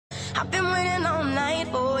I've been waiting all night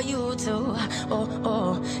for you to,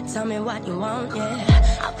 tell me what you want, yeah.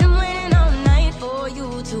 I've been waiting all night for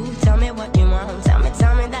you to tell me what you want. Tell me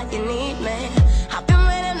that you need me. I've been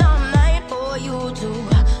waiting all night for you to,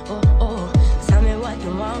 tell me what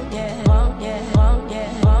you want, yeah. Want, yeah, want,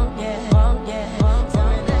 yeah, want, yeah, want, yeah, want. Tell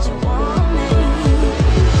me that you want me.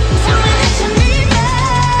 Tell me that you need me.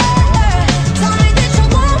 Tell me that you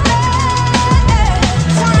want me.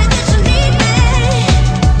 Tell me that you need me.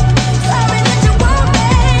 Tell me that you want me.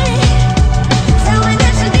 Tell me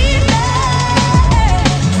that you need me.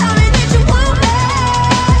 Tell me that you want me.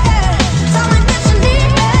 Tell me that you need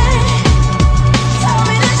me. Tell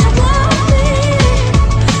me that you want me.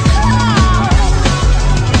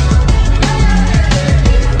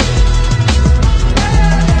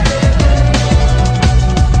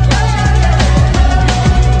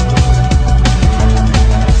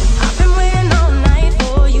 I've been waiting all night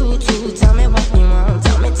for you to tell me what you want.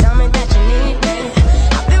 Tell me that you need me.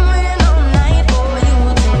 I've been waiting all night for you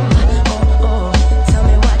to, tell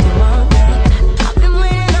me what you want. I've been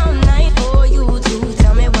waiting all night for you to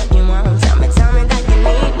tell me what you want. Tell me that you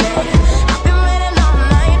need me. I've been waiting all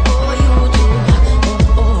night for you to,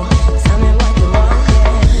 tell me what you want.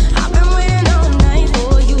 I've been waiting all night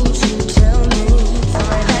for you to tell me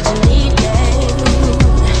that you need me.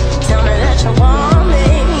 Tell me that you want me.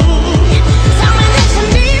 Tell me that you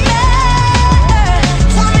need me.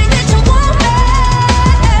 Tell me that you want me.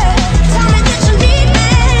 Tell me that you need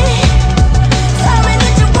me. Tell me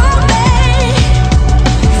that you want me.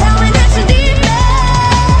 Tell me that you need me. Tell me that you want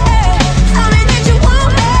me.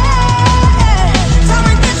 Tell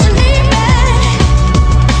me that you need me.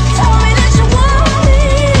 Tell me that you want me.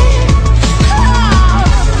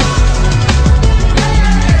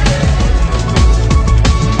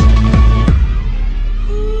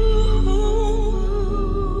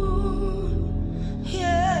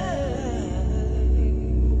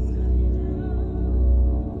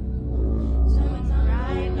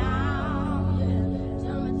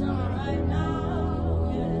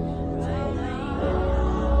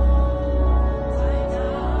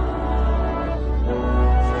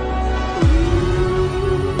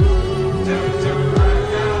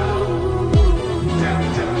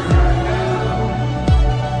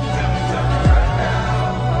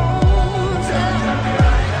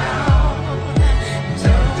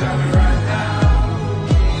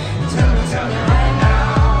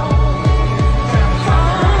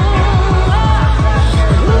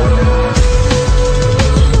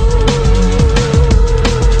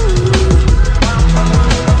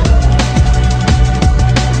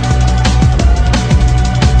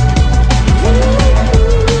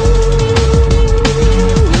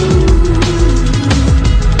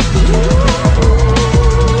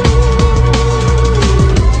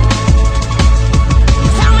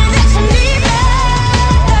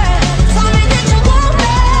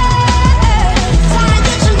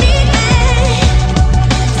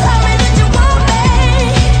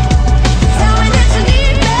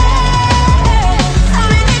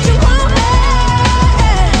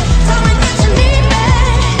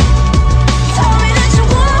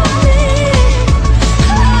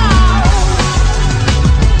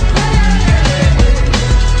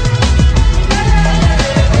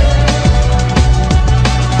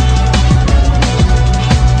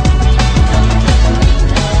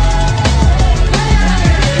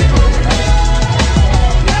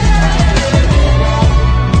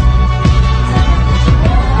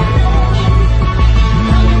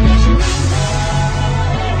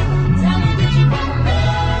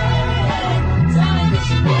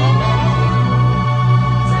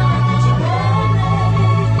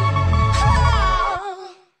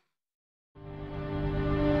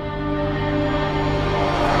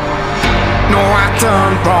 No, I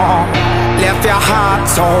done wrong, left your heart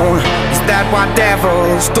torn. Is that what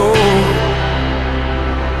devils do?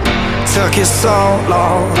 Took you so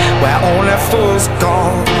long, where only fools go.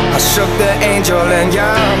 I shook the angel in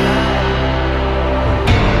you.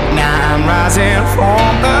 Now I'm rising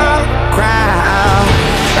from the crowd,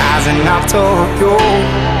 rising up to you.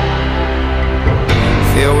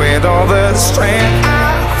 Filled with all the strength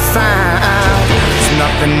I find, there's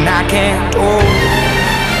nothing I can't do.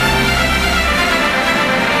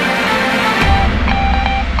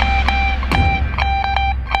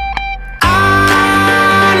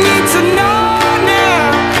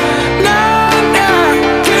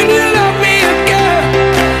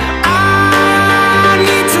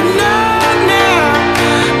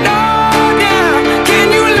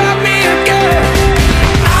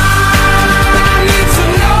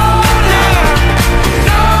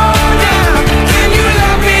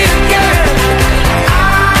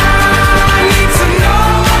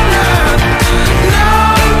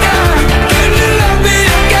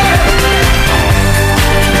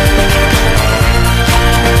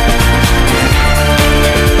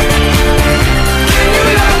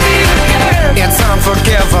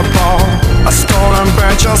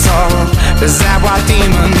 Is that what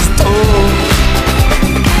demons do?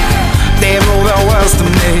 They rule the world to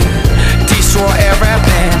me, destroy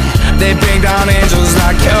everything. They bring down angels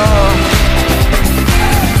like you.